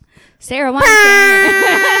 Sarah Weinstein.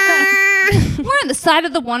 We're on the side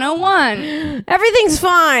of the 101. Everything's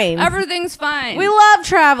fine. Everything's fine. We love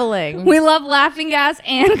traveling. We love laughing gas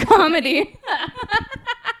and comedy.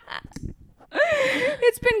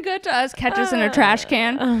 It's been good to us. Catch us in a trash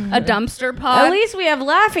can, a dumpster pod. At least we have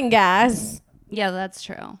laughing gas. Yeah, that's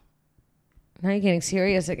true. Now you're getting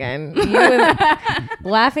serious again. You and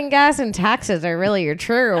laughing gas and taxes are really your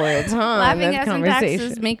trigger words, huh? in Laughing this gas and conversation.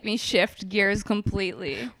 taxes make me shift gears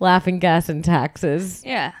completely. Laughing gas and taxes.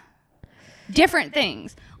 Yeah. Different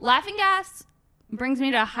things. Laughing gas brings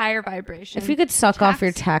me to a higher vibration. If you could suck off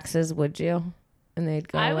your Tax- taxes, would you? And they'd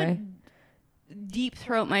go I away. would deep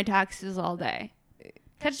throat my taxes all day.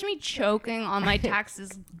 Catch me choking on my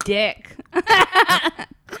taxes dick.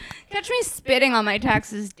 Catch me spitting on my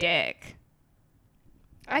taxes dick.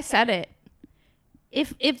 I said it.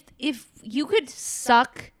 If you could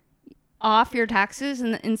suck off your taxes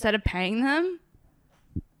instead of paying them,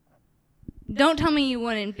 don't tell me you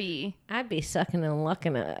wouldn't be. I'd be sucking and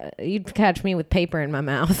lucking. You'd catch me with paper in my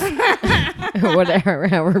mouth. Or whatever,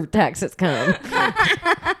 however taxes come.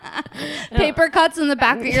 Paper cuts in the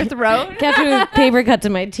back of your throat. Catch me with paper cuts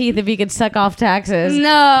in my teeth if you could suck off taxes.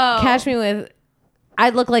 No. Catch me with.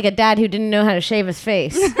 I'd look like a dad who didn't know how to shave his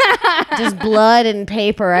face. Just blood and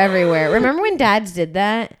paper everywhere. Remember when dads did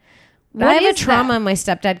that? What I have a is trauma that? of my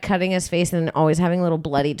stepdad cutting his face and always having little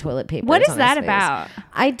bloody toilet paper. What is that about?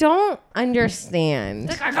 I don't understand.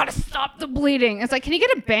 Like, I gotta stop the bleeding. It's like, can you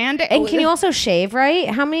get a band-aid? And can you also shave, right?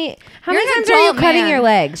 How many You're an times are you adult cutting man. your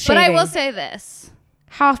legs? But I shaving? will say this.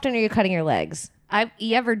 How often are you cutting your legs?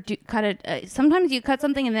 You ever do cut it? Sometimes you cut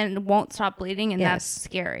something and then it won't stop bleeding, and that's Yes.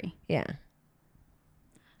 scary. Yeah.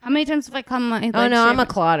 How many times have I cut my legs? Oh no, I'm a shaving?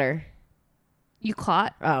 clotter. You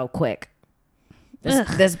clot? Oh, quick. Ugh.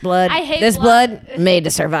 This blood. I hate this blood made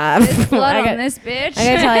to survive. There's blood I on got- this bitch. I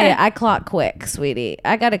gotta tell you, I clot quick, sweetie.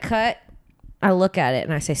 I got a cut. I look at it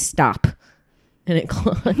and I say stop, and it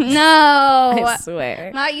clots. No. I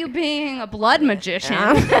swear. Not you being a blood magician.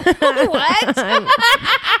 I'm What?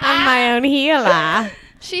 I'm my own healer.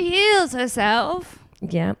 She heals herself.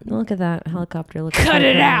 Yeah, look at that helicopter. Cut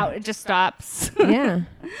it out. It just stops. Yeah.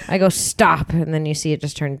 I go stop, and then you see it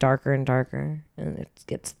just turn darker and darker, and it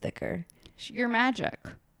gets thicker. Your magic.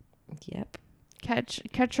 Yep. Catch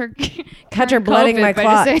her. Catch her blooding my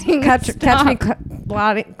clots. Catch me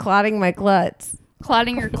clotting my clots.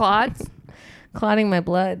 Clotting your clots. Clotting my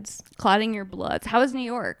bloods. Clotting your bloods. How was New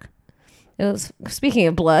York? It was, speaking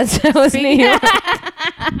of bloods, it was New York.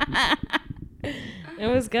 It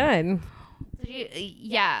was good.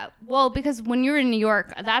 Yeah. Well, because when you're in New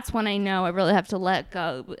York, that's when I know I really have to let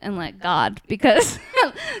go and let God, because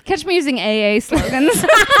catch me using AA slogans.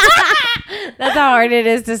 That's how hard it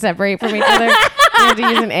is to separate from each other. You have to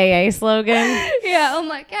use an AA slogan. Yeah, I'm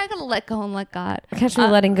like, I gotta let go and let God. Catch me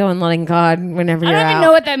letting go and letting God whenever you're out. I don't even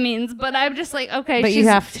know what that means, but I'm just like, okay, but you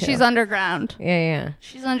have to. She's underground. Yeah.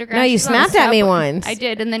 She's underground. No, you snapped at me once. I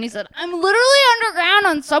did, and then he said, I'm literally underground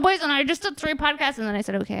on subways, and I just did 3 podcasts, and then I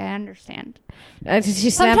said, okay, I understand. She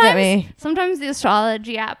snapped at me. Sometimes the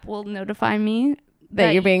astrology app will notify me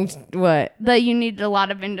that you're being what? That you need a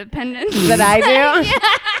lot of independence. That I do? Yeah.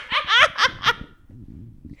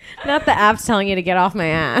 Not the app's telling you to get off my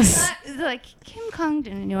ass. Like, Kim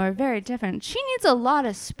Congdon and you are very different. She needs a lot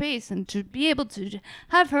of space and to be able to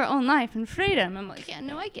have her own life and freedom. I'm like, yeah,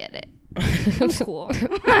 no, I get it. I'm cool.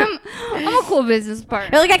 I'm a cool business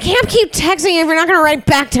partner. You're like, I can't keep texting you if you're not going to write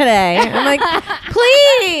back today. I'm like,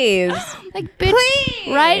 please. Like, bitch,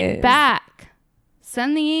 please. Write back.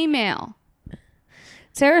 Send the email.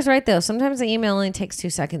 Sarah's right, though. Sometimes the email only takes 2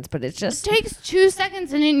 seconds, but it takes 2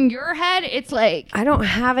 seconds, and in your head, it's like... I don't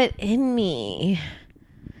have it in me.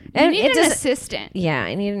 You need an assistant. Yeah,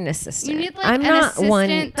 I need an assistant. You need like I'm an not assistant one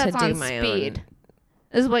that's to do on my speed.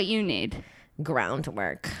 own is what you need.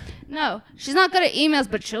 groundwork. No, she's not good at emails,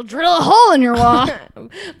 but she'll drill a hole in your wall.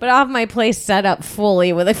 But I'll have my place set up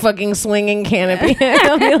fully with a fucking swinging canopy.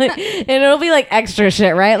 It'll be like extra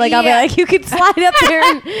shit, right? Like I'll be like, you could slide up there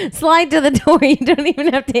and slide to the door. You don't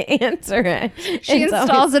even have to answer it. She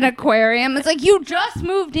installs an aquarium. It's like, you just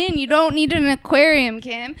moved in. You don't need an aquarium,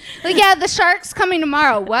 Kim. Like, yeah, the shark's coming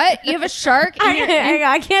tomorrow. What? You have a shark?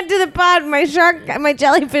 I can't do the pod. My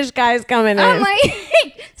jellyfish guy's coming in. I'm like,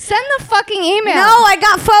 hey, send the fucking email. No, I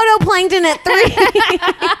got photoplankton at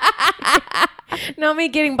 3. Not me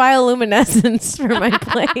getting bioluminescence for my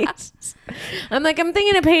place. I'm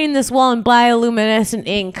thinking of painting this wall in bioluminescent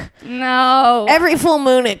ink. No. Every full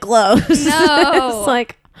moon it glows. No. It's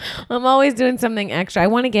like, I'm always doing something extra. I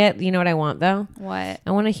want to get, you know what I want though? What?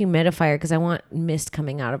 I want a humidifier because I want mist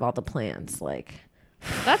coming out of all the plants. Like,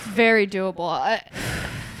 that's very doable.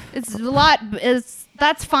 It's a lot.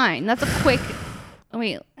 That's fine. That's a quick.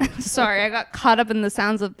 Wait, sorry, I got caught up in the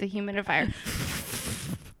sounds of the humidifier.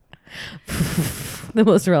 The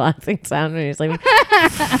most relaxing sound when you're sleeping.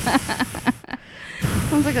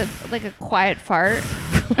 Sounds like a quiet fart.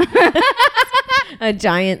 A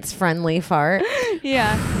giant's friendly fart.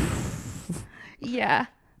 Yeah. Yeah.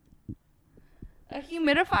 A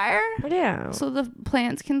humidifier? Yeah. So the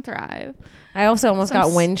plants can thrive. I also almost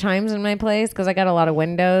got wind chimes in my place because I got a lot of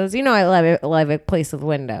windows. You know, I love a place with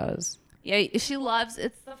windows. Yeah, it's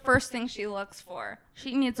the first thing she looks for.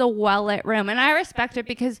 She needs a well-lit room. And I respect it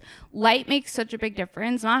because light makes such a big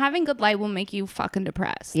difference. Not having good light will make you fucking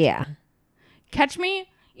depressed. Yeah. Catch me?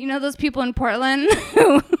 You know those people in Portland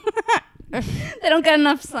who they don't get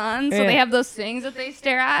enough sun, so they have those things that they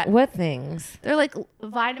stare at? What things? They're like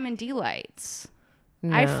vitamin D lights.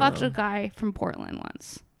 No. I fucked a guy from Portland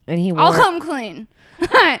once. And he I'll come clean.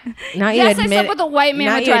 Not yes, I slept with a white man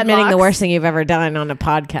with dreadlocks. Not you admitting the worst thing you've ever done on a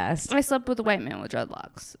podcast. I slept with a white man with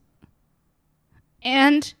dreadlocks.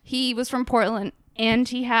 And he was from Portland. And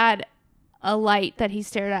he had a light that he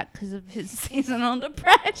stared at because of his seasonal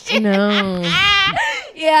depression. No.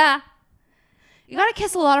 Yeah. You gotta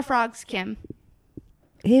kiss a lot of frogs, Kim.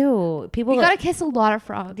 Ew. You gotta kiss a lot of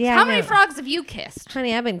frogs. Yeah, How many frogs have you kissed?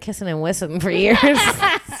 Honey, I've been kissing and whistling for years.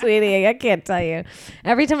 Sweetie, I can't tell you.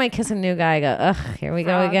 Every time I kiss a new guy, I go, ugh, here we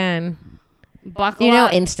go again. Buckle up. You know,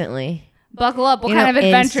 instantly. Buckle up. What kind of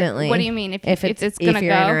adventure? Instantly. What do you mean? If it's gonna if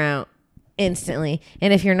you're go? in or out. Instantly.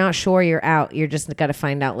 And if you're not sure you're out, you're just got to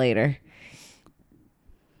find out later.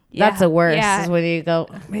 Yeah. That's the worst. Yeah. Is when you go,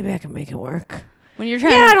 maybe I can make it work. When you're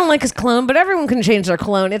trying I don't like his cologne, but everyone can change their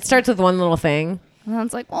cologne. It starts with one little thing. And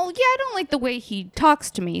it's like, well, yeah, I don't like the way he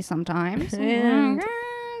talks to me sometimes. And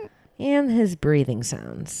his breathing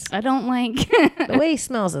sounds. I don't like... the way he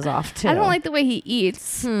smells is off, too. I don't like the way he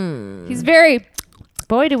eats. He's very...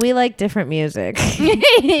 Boy, do we like different music.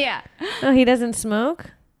 Yeah. Oh, he doesn't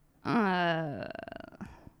smoke?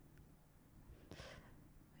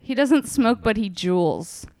 He doesn't smoke, but he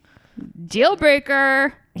jewels. Deal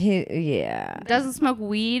breaker. Yeah. Doesn't smoke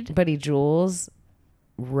weed. But he jewels.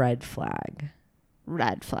 red flag.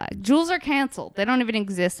 Red flag. Juuls are canceled. They don't even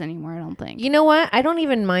exist anymore, I don't think. You know what? I don't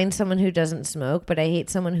even mind someone who doesn't smoke, but I hate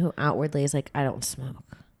someone who outwardly is like, I don't smoke.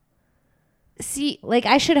 See, Like,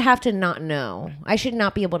 I should have to not know. I should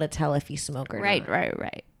not be able to tell if you smoke or right.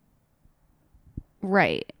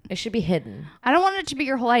 It should be hidden. I don't want it to be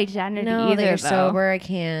your whole identity No, either, that you're though. sober. I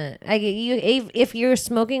can't. If you're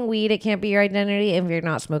smoking weed, it can't be your identity. If you're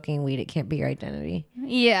not smoking weed, it can't be your identity.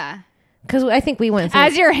 Yeah. Because I think we went through.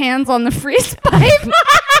 As your hands on the freeze pipe.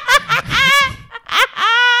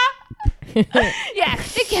 Yeah,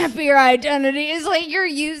 it can't be your identity. It's like you're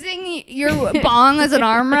using your bong as an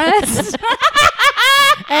armrest.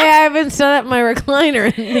 Hey, I haven't set up my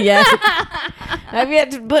recliner yet. I've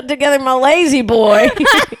yet to put together my lazy boy.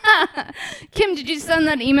 Kim, did you send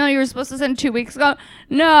that email you were supposed to send 2 weeks ago?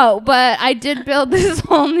 No, but I did build this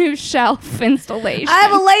whole new shelf installation. I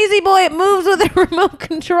have a lazy boy. It moves with a remote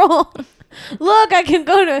control. Look, I can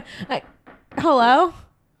go to. Hello?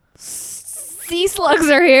 Sea slugs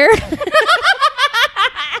are here.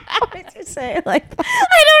 Why did you say it like that?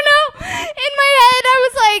 I don't know. In my head, I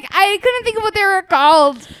was like, I couldn't think of what they were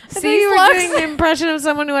called. I thought Sea you were slugs. doing the impression of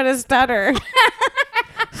someone who had a stutter.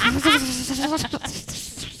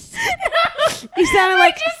 You sounded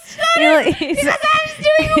like Because I was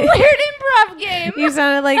doing a weird improv game. you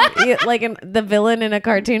sounded like the villain in a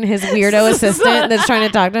cartoon. His weirdo assistant that's trying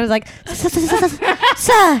to talk to him is like,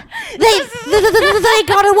 "Sir, they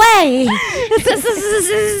got away.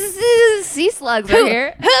 Sea slugs are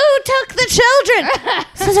here. Who took the children?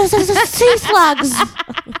 Sea slugs."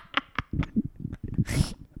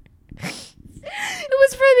 It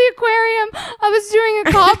was for the aquarium. I was doing a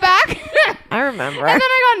callback. I remember. And then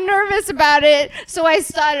I got nervous about it, so I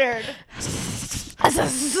stuttered.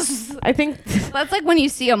 I think That's like when you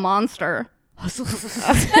see a monster.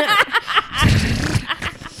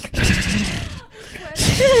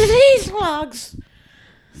 sea slugs.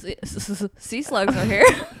 Sea slugs are here.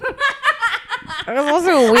 It was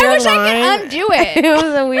also a weird I wish line. I could undo it. It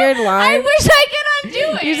was a weird line. I wish I could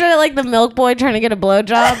undo it. You said it like the milk boy trying to get a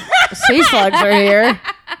blowjob. Sea slugs are here.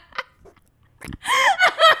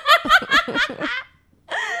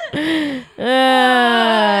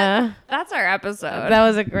 That's our episode. That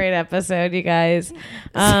was a great episode, you guys. Sea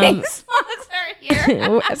slugs are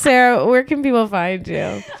here. Sarah, where can people find you?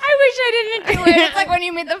 I wish I didn't do it. It's like when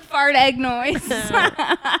you made the fart egg noise.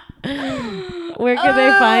 Where can they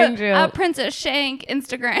find you? Princess Shank,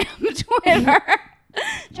 Instagram, Twitter.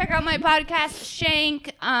 Check out my podcast,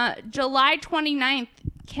 Shank. July 29th,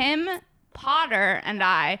 Kim Potter and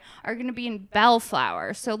I are going to be in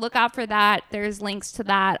Bellflower. So look out for that. There's links to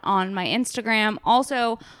that on my Instagram.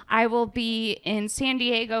 Also, I will be in San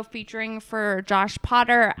Diego featuring for Josh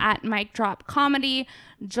Potter at Mic Drop Comedy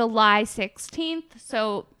July 16th.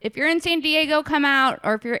 So if you're in San Diego, come out.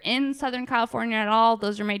 Or if you're in Southern California at all,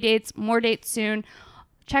 those are my dates. More dates soon.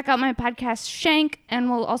 Check out my podcast, Shank. And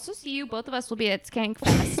we'll also see you. Both of us will be at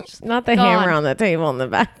Skankfest. Not the Go hammer on. on the table in the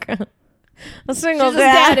background. A single She's a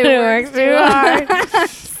dad dad who who works works too hard.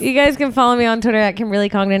 You guys can follow me on Twitter at Kimberly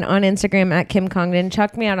Congdon, on Instagram at Kim Congdon.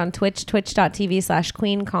 Check me out on Twitch,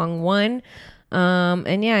 twitch.tv/QueenKong1.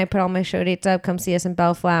 And yeah, I put all my show dates up. Come see us in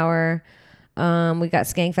Bellflower. We got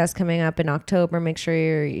Skankfest coming up in October. Make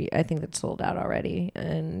sure I think that's sold out already.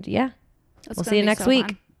 And yeah, It's we'll gonna see you be next so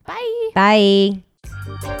week. fun. Bye. Bye.